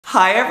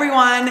Hi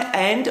everyone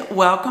and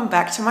welcome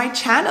back to my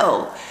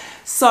channel.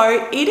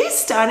 So it is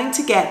starting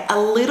to get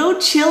a little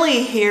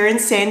chilly here in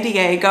San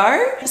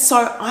Diego.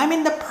 So I'm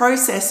in the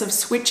process of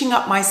switching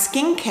up my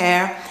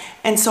skincare,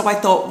 and so I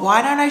thought,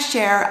 why don't I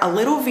share a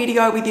little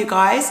video with you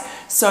guys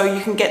so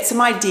you can get some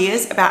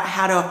ideas about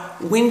how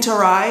to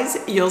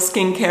winterize your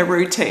skincare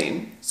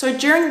routine. So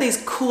during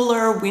these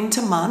cooler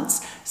winter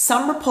months,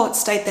 some reports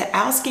state that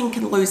our skin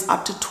can lose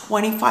up to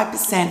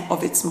 25%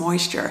 of its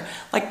moisture.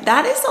 Like,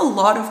 that is a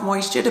lot of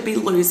moisture to be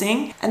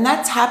losing, and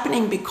that's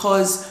happening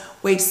because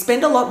we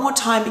spend a lot more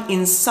time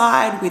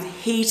inside with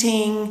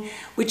heating,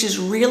 which is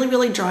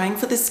really drying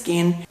for the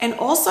skin, and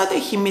also the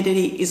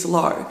humidity is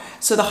low.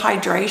 So the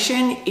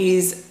hydration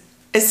is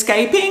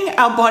escaping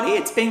our body,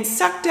 it's being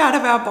sucked out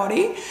of our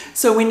body.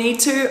 So we need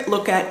to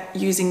look at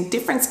using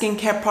different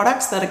skincare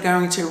products that are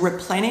going to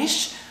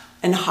replenish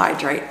and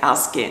hydrate our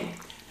skin.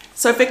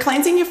 So for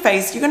cleansing your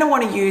face, you're going to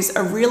want to use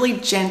a really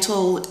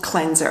gentle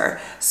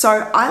cleanser. So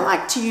I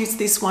like to use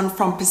this one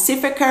from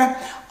Pacifica.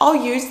 I'll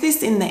use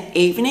this in the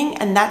evening,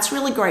 and that's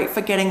really great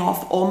for getting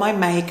off all my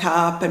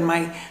makeup and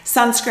my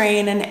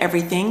sunscreen and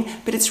everything,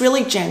 but it's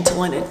really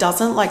gentle and it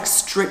doesn't like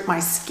strip my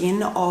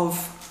skin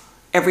of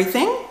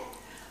everything.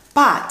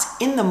 But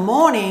in the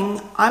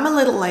morning, I'm a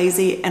little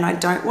lazy and I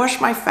don't wash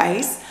my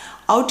face.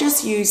 I'll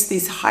just use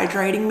this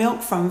hydrating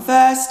milk from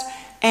Versed,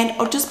 and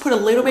I'll just put a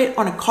little bit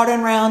on a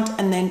cotton round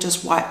and then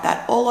just wipe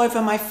that all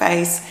over my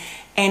face,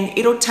 and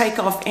it'll take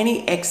off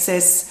any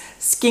excess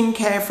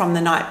skincare from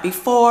the night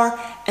before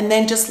and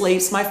then just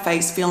leaves my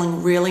face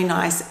feeling really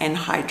nice and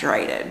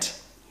hydrated.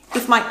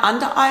 If my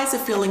under eyes are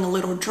feeling a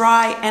little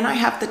dry and I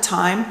have the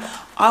time,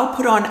 I'll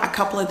put on a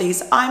couple of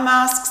these eye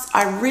masks.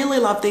 I really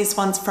love these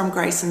ones from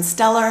Grace and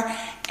Stellar,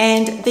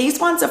 and these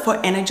ones are for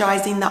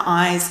energizing the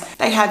eyes.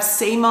 They have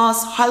sea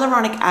moss,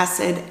 hyaluronic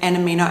acid, and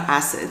amino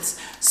acids.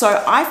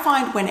 So I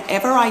find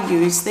whenever I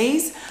use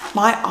these,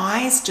 my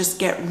eyes just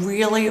get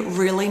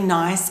really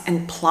nice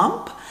and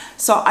plump.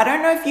 So I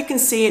don't know if you can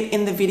see it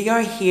in the video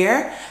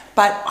here,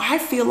 but I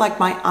feel like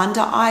my under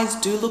eyes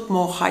do look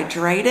more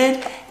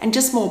hydrated and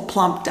just more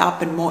plumped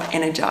up and more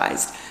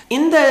energized.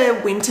 In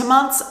the winter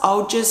months,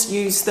 I'll just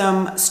use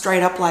them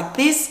straight up like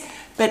this,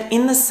 but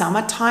in the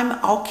summertime,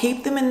 I'll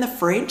keep them in the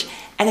fridge,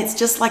 and it's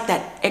just like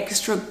that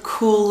extra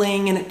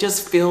cooling, and it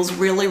just feels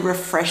really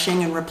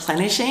refreshing and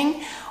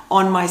replenishing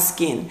on my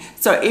skin.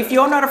 So if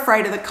you're not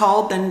afraid of the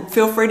cold, then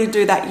feel free to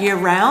do that year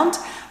round.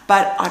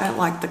 But I don't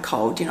like the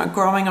cold. You know,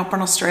 growing up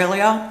in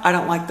Australia, I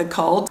don't like the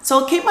cold. So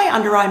I'll keep my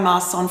under eye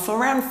masks on for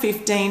around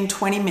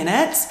 15-20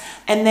 minutes.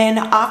 And then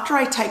after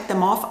I take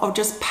them off, I'll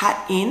just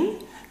pat in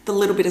the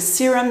little bit of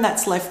serum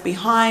that's left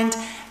behind.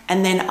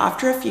 And then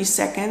after a few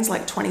seconds,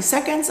 like 20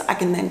 seconds, I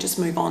can then just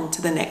move on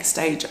to the next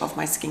stage of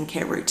my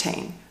skincare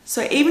routine.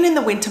 So even in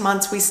the winter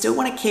months, we still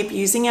want to keep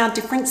using our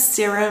different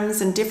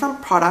serums and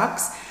different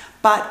products.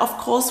 But of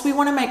course, we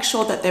want to make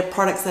sure that they're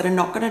products that are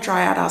not going to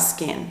dry out our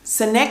skin.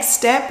 So next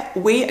step,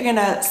 we are going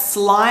to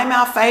slime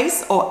our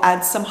face or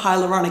add some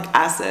hyaluronic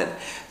acid.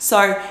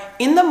 So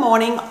in the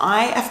morning,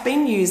 I have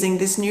been using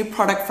this new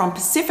product from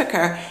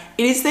Pacifica.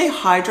 It is their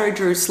Hydro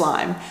Drew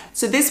Slime.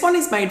 So this one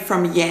is made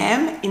from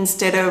yam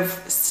instead of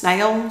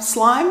snail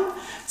slime.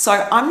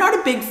 So I'm not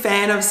a big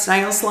fan of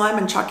snail slime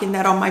and chucking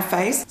that on my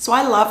face. So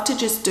I love to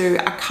just do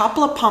a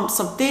couple of pumps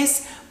of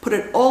this, put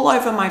it all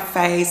over my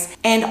face,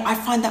 and I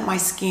find that my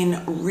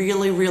skin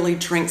really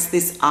drinks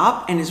this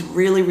up and is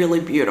really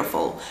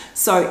beautiful.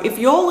 So if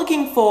you're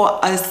looking for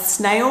a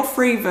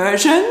snail-free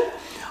version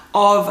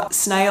of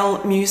snail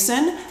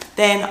mucin,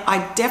 then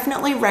I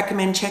definitely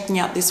recommend checking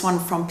out this one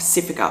from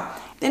Pacifica.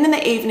 Then in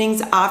the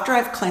evenings, after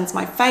I've cleansed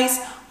my face,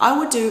 I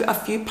will do a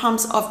few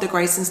pumps of the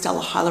Grace and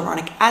Stellar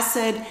hyaluronic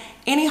acid.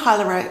 Any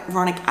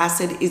hyaluronic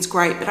acid is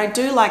great, but I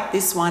do like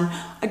this one.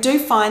 I do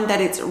find that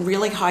it's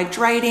really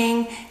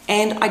hydrating,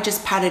 and I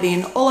just pat it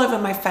in all over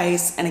my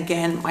face, and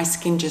again, my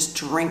skin just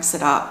drinks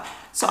it up.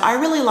 So I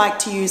really like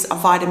to use a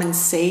vitamin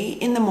C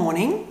in the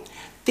morning.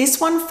 This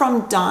one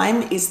from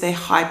Dime is their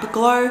Hyper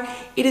Glow.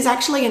 It is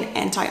actually an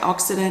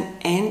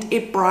antioxidant and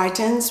it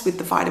brightens with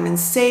the vitamin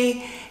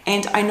C.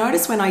 And I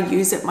notice when I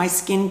use it, my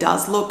skin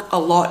does look a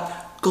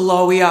lot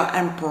glowier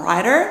and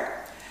brighter.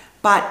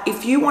 But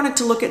if you wanted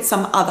to look at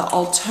some other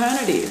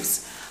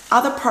alternatives,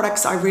 other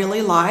products I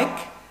really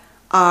like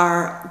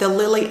are the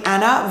Lily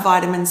Anna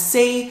Vitamin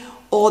C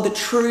or the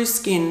True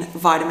Skin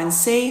Vitamin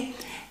C.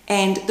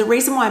 And the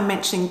reason why I'm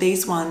mentioning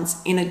these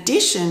ones in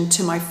addition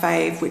to my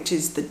fave, which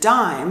is the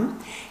Dime,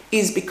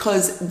 is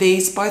because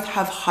these both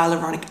have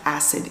hyaluronic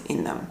acid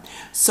in them.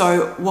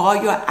 So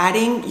while you're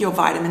adding your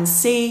vitamin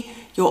C,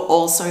 you're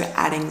also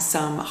adding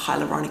some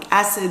hyaluronic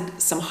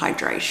acid, some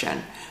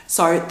hydration.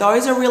 So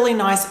those are really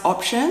nice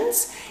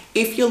options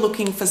if you're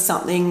looking for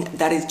something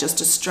that is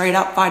just a straight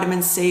up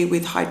vitamin C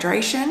with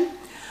hydration.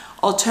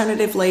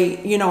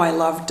 Alternatively, you know I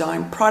love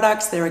Dime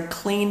products. They're a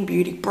clean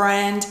beauty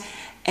brand,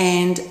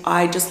 and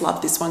I just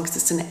love this one because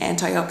it's an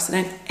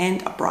antioxidant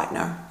and a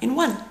brightener in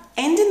one.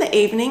 And in the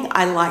evening,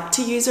 I like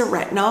to use a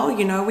retinol.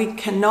 You know, we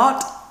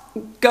cannot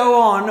go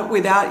on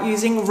without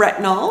using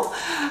retinol.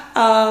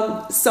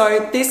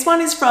 So this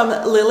one is from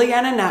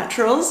Liliana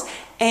Naturals,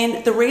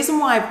 and the reason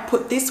why I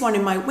put this one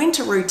in my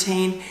winter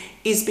routine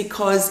is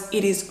because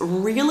it is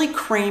really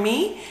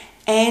creamy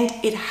and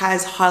it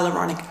has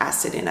hyaluronic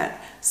acid in it.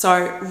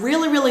 So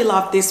really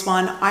love this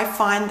one. I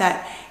find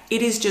that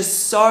it is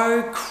just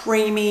so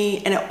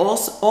creamy, and it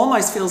also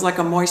almost feels like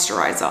a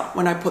moisturizer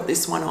when I put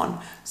this one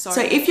on.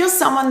 So if you're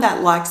someone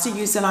that likes to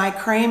use an eye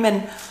cream,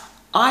 and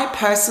I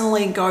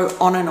personally go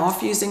on and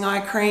off using eye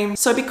cream.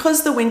 So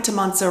because the winter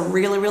months are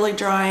really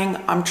drying,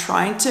 I'm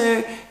trying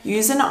to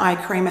use an eye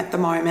cream at the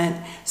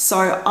moment.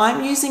 So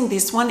I'm using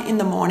this one in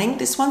the morning.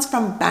 This one's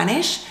from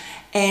Banish,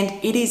 and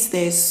it is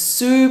their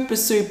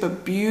super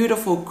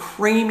beautiful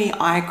creamy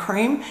eye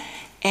cream.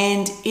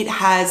 And it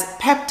has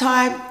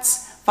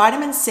peptides,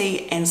 vitamin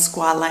C, and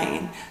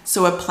squalane.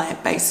 So a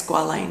plant-based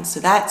squalane.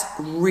 So that's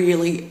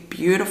really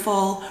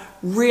beautiful,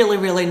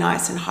 really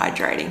nice and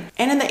hydrating.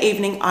 And in the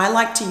evening, I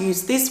like to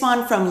use this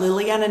one from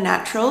Liliana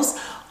Naturals.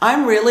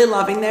 I'm really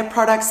loving their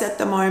products at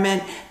the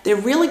moment. They're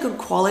really good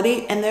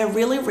quality and they're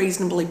really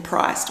reasonably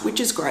priced, which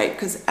is great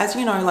because, as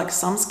you know, like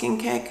some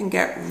skincare can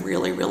get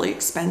really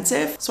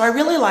expensive. So I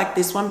really like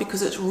this one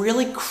because it's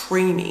really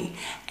creamy,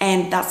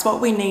 and that's what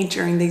we need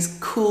during these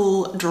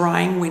cool,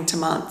 drying winter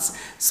months.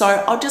 So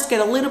I'll just get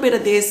a little bit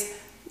of this,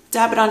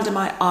 dab it under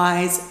my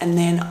eyes, and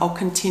then I'll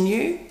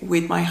continue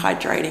with my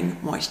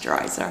hydrating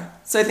moisturizer.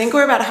 So I think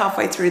we're about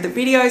halfway through the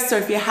video. So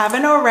if you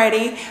haven't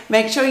already,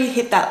 make sure you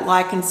hit that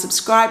like and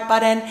subscribe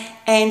button.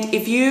 And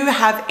if you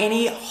have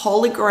any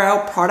holy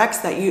grail products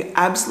that you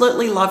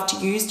absolutely love to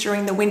use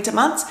during the winter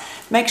months,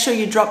 make sure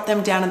you drop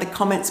them down in the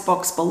comments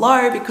box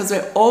below, because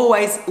we're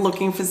always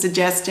looking for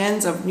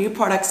suggestions of new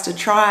products to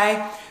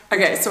try.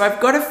 Okay, so I've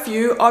got a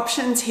few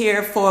options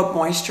here for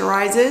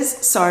moisturizers.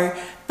 So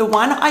the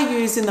one I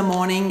use in the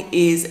morning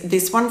is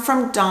this one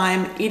from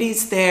Dime. It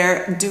is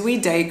their Dewy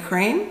Day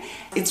Cream.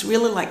 It's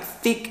really like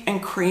thick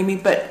and creamy,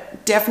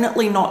 but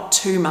definitely not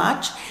too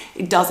much.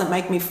 It doesn't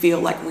make me feel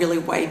like really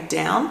weighed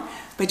down.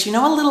 But you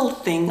know, a little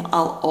thing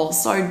I'll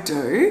also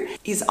do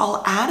is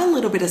I'll add a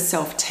little bit of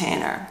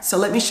self-tanner. So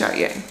let me show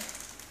you.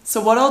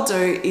 So what I'll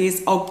do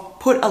is I'll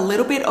put a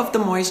little bit of the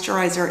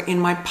moisturizer in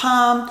my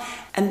palm,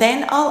 and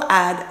then I'll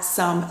add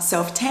some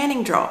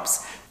self-tanning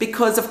drops,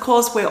 because of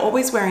course we're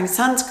always wearing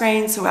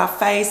sunscreen, so our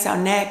face, our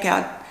neck,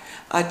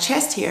 our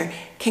chest here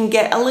can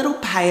get a little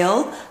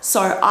pale.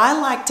 So I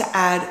like to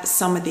add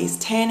some of these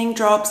tanning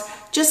drops,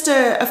 just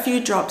a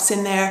few drops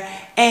in there,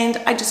 and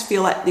I just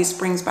feel like this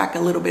brings back a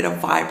little bit of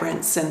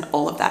vibrance and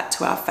all of that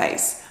to our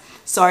face.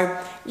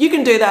 So you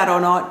can do that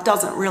or not,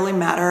 doesn't really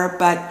matter,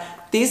 but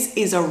this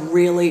is a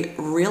really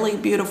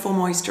beautiful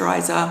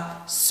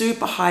moisturizer,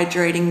 super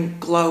hydrating,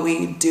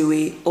 glowy,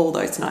 dewy, all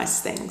those nice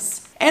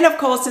things. And of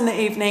course, in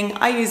the evening,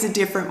 I use a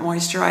different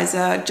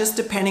moisturizer, just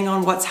depending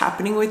on what's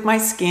happening with my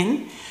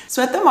skin.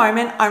 So at the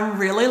moment, I'm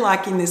really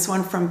liking this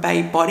one from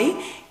Bay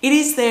Body. It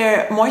is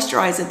their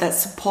moisturizer that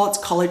supports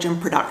collagen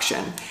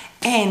production.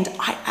 And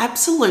I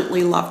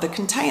absolutely love the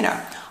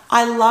container.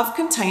 I love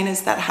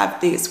containers that have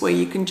this, where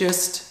you can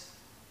just,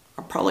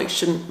 I probably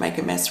shouldn't make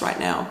a mess right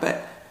now,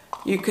 but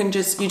you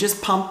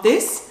just pump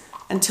this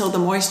until the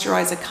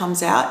moisturizer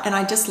comes out. And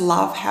I just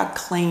love how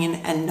clean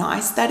and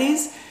nice that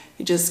is.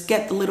 You just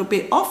get the little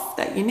bit off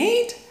that you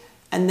need,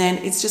 and then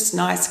it's just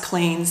nice,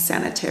 clean,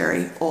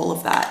 sanitary, all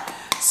of that.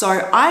 So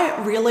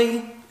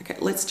okay,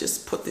 let's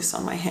just put this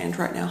on my hand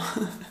right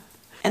now.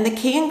 And the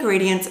key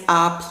ingredients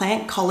are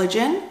plant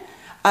collagen,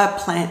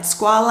 plant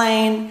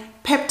squalane,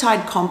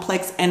 peptide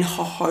complex, and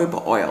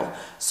jojoba oil.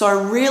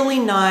 So really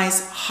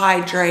nice,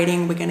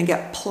 hydrating. We're gonna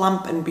get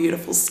plump and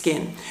beautiful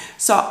skin.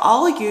 So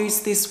I'll use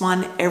this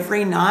one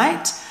every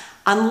night,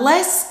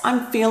 unless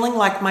I'm feeling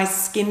like my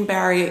skin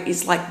barrier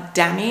is like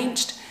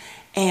damaged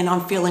and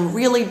I'm feeling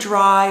really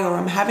dry, or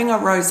I'm having a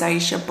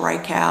rosacea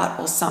breakout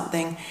or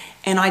something,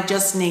 and I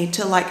just need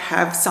to like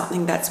have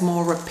something that's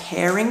more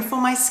repairing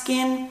for my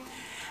skin.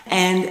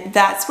 And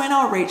that's when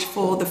I'll reach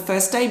for the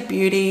First Aid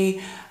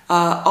Beauty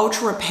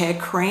Ultra Repair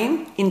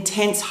Cream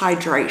Intense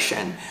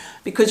Hydration.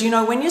 Because you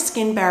know, when your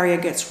skin barrier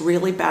gets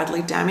really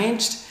badly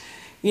damaged,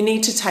 you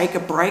need to take a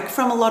break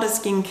from a lot of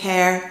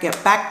skincare,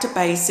 get back to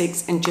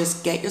basics, and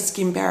just get your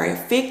skin barrier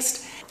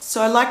fixed.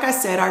 So like I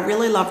said, I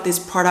really love this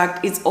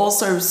product. It's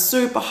also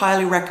super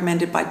highly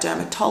recommended by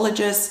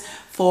dermatologists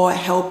for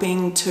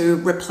helping to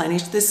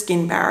replenish the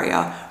skin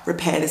barrier,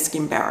 repair the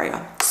skin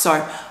barrier. So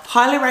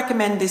highly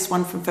recommend this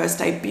one from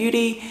First Aid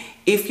Beauty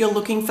if you're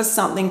looking for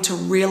something to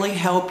really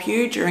help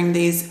you during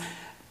these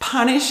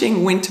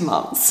punishing winter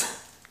months.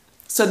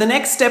 So the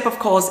next step, of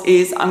course,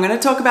 is I'm going to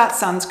talk about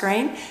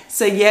sunscreen.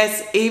 So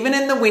yes, even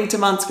in the winter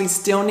months, we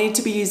still need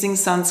to be using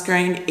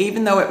sunscreen,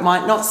 even though it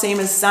might not seem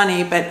as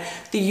sunny, but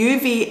the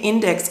UV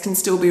index can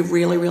still be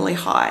really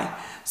high.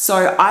 So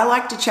I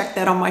like to check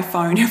that on my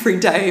phone every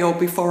day, or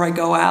before I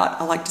go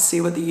out. I like to see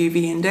what the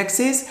UV index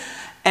is.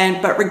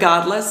 But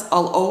regardless,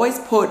 I'll always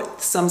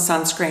put some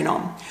sunscreen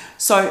on.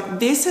 So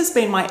this has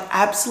been my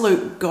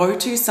absolute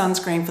go-to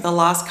sunscreen for the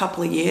last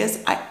couple of years.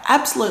 I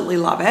absolutely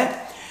love it.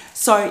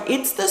 So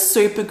it's the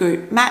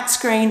Supergoop Matte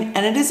Screen,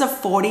 and it is a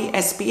 40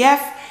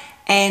 SPF.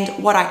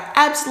 And what I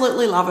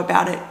absolutely love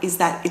about it is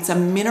that it's a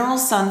mineral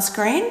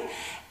sunscreen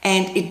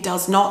and it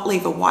does not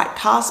leave a white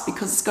cast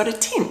because it's got a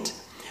tint.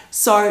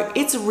 So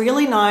it's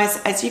really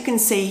nice. As you can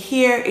see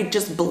here, it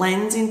just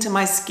blends into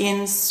my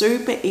skin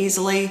super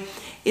easily.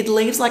 It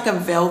leaves like a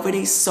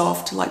velvety,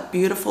 soft, like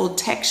beautiful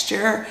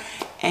texture,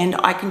 and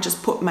I can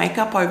just put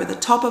makeup over the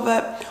top of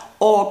it,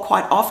 or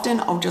quite often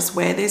I'll just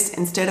wear this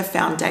instead of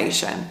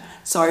foundation.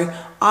 So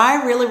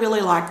I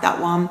really like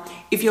that one.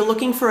 If you're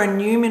looking for a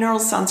new mineral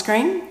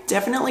sunscreen,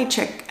 definitely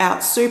check out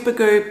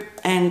Supergoop.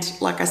 And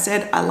like I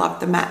said, I love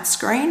the matte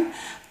screen.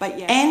 But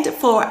yeah. And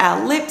for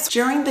our lips,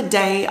 during the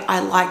day, I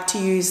like to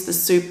use the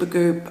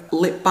Supergoop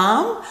lip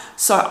balm.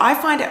 So I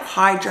find it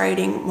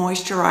hydrating,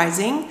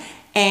 moisturizing,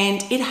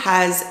 and it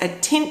has a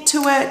tint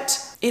to it.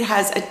 It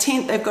has a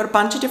tint, they've got a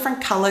bunch of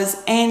different colors,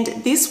 and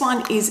this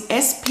one is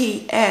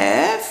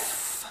SPF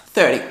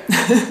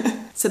 30.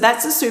 So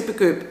that's the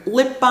Supergoop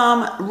lip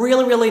balm,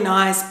 really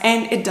nice,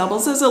 and it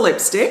doubles as a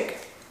lipstick.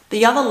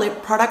 The other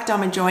lip product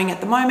I'm enjoying at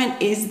the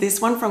moment is this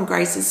one from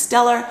Grace's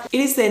Stellar. It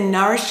is their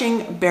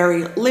Nourishing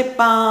Berry Lip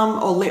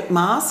Balm or Lip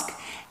Mask,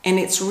 and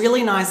it's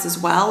really nice as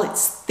well.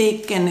 It's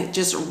thick and it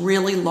just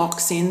really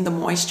locks in the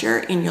moisture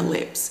in your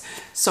lips.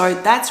 So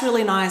that's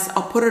really nice.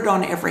 I'll put it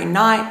on every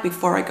night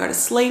before I go to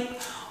sleep,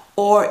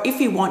 or if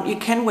you want, you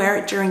can wear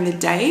it during the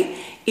day.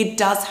 It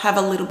does have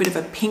a little bit of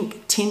a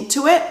pink tint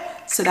to it,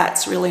 so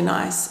that's really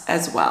nice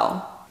as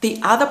well. The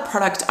other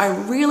product I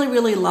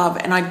really love,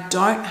 and I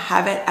don't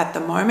have it at the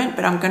moment,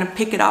 but I'm going to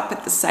pick it up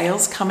at the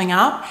sales coming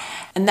up,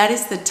 and that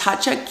is the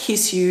Toucha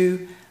Kiss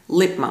You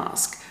Lip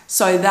Mask.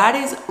 So that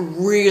is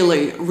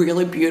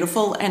really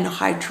beautiful and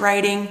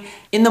hydrating.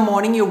 In the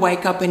morning you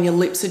wake up and your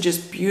lips are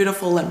just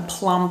beautiful and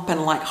plump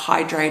and like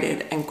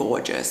hydrated and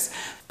gorgeous.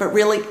 But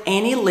really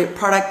any lip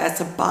product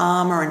that's a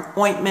balm or an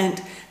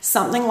ointment,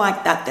 something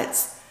like that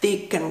that's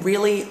thick and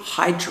really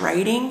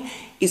hydrating,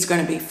 is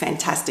going to be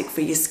fantastic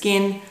for your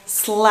skin.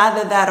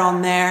 Slather that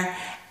on there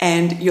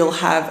and you'll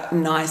have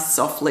nice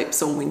soft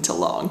lips all winter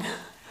long.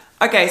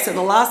 Okay, so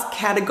the last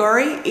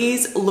category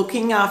is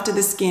looking after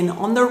the skin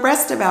on the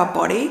rest of our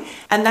body,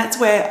 and that's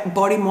where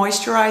body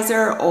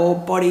moisturizer or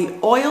body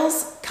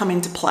oils come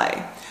into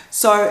play.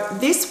 So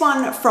this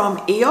one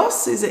from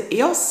EOS, is it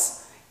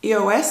EOS?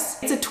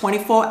 EOS. It's a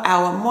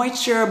 24-hour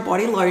moisture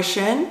body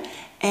lotion,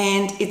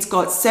 and it's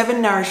got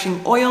 7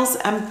 nourishing oils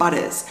and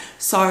butters.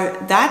 So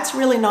that's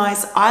really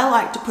nice. I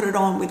like to put it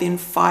on within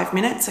 5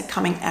 minutes of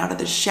coming out of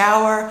the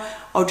shower.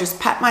 I'll just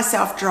pat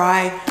myself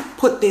dry,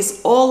 put this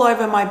all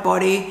over my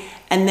body,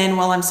 and then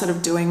while I'm sort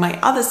of doing my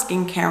other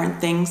skincare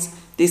and things,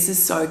 this is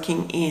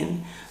soaking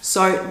in.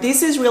 So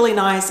this is really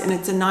nice, and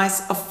it's a nice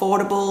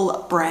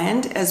affordable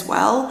brand as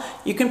well.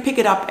 You can pick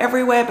it up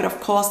everywhere, but of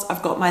course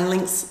I've got my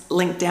links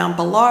linked down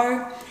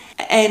below.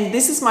 And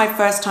this is my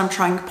first time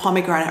trying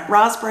pomegranate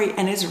raspberry,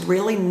 and it's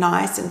really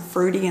nice and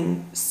fruity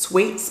and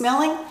sweet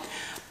smelling.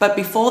 But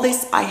before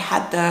this, I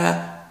had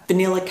the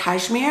vanilla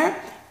cashmere,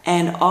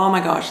 and oh my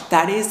gosh,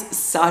 that is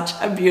such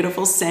a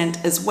beautiful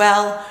scent as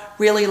well.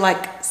 Really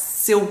like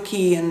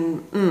silky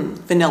and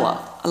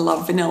vanilla. I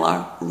love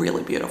vanilla,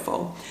 really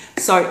beautiful.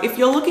 So if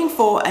you're looking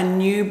for a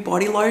new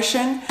body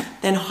lotion,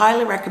 then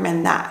highly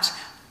recommend that.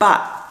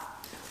 But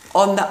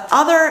on the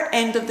other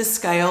end of the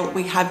scale,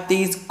 we have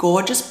these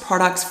gorgeous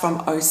products from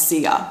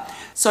Osea.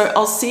 So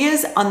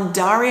Osea's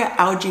Undaria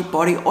Algae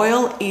Body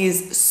Oil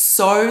is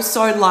so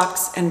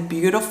luxe and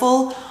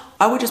beautiful.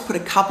 I would just put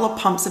a couple of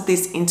pumps of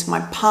this into my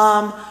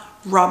palm,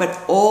 rub it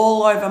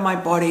all over my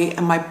body,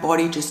 and my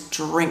body just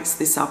drinks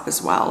this up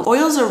as well.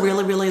 Oils are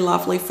really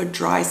lovely for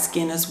dry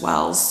skin as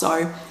well.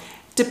 So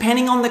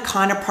depending on the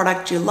kind of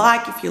product you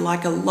like, if you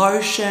like a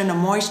lotion, a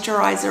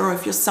moisturizer, or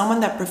if you're someone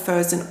that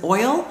prefers an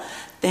oil,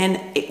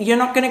 then you're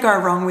not going to go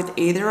wrong with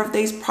either of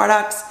these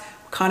products.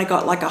 Kind of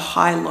got like a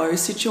high-low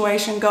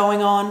situation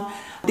going on.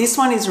 This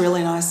one is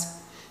really nice.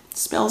 It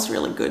smells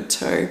really good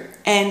too.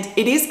 And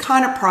it is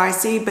kind of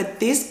pricey, but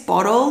this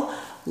bottle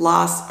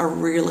lasts a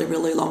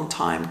really long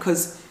time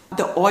because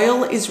the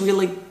oil is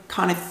really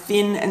kind of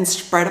thin and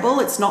spreadable.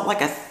 It's not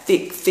like a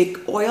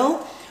thick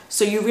oil.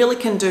 So you really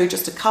can do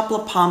just a couple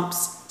of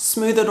pumps,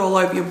 smooth it all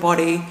over your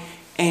body,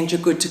 and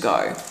you're good to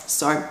go.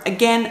 So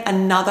again,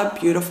 another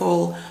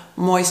beautiful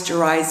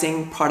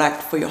moisturizing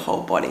product for your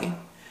whole body.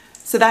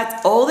 So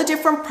that's all the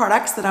different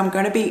products that I'm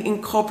going to be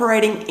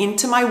incorporating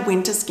into my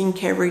winter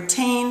skincare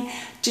routine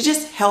to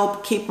just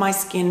help keep my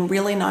skin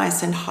really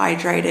nice and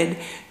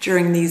hydrated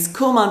during these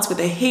cool months where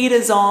the heat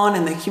is on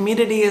and the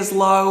humidity is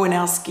low and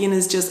our skin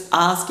is just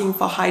asking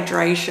for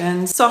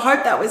hydration. So I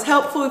hope that was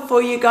helpful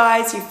for you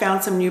guys. You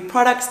found some new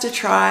products to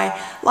try.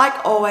 Like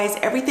always,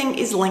 everything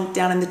is linked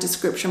down in the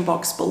description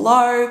box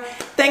below.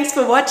 Thanks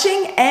for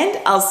watching, and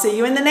I'll see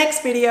you in the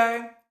next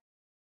video.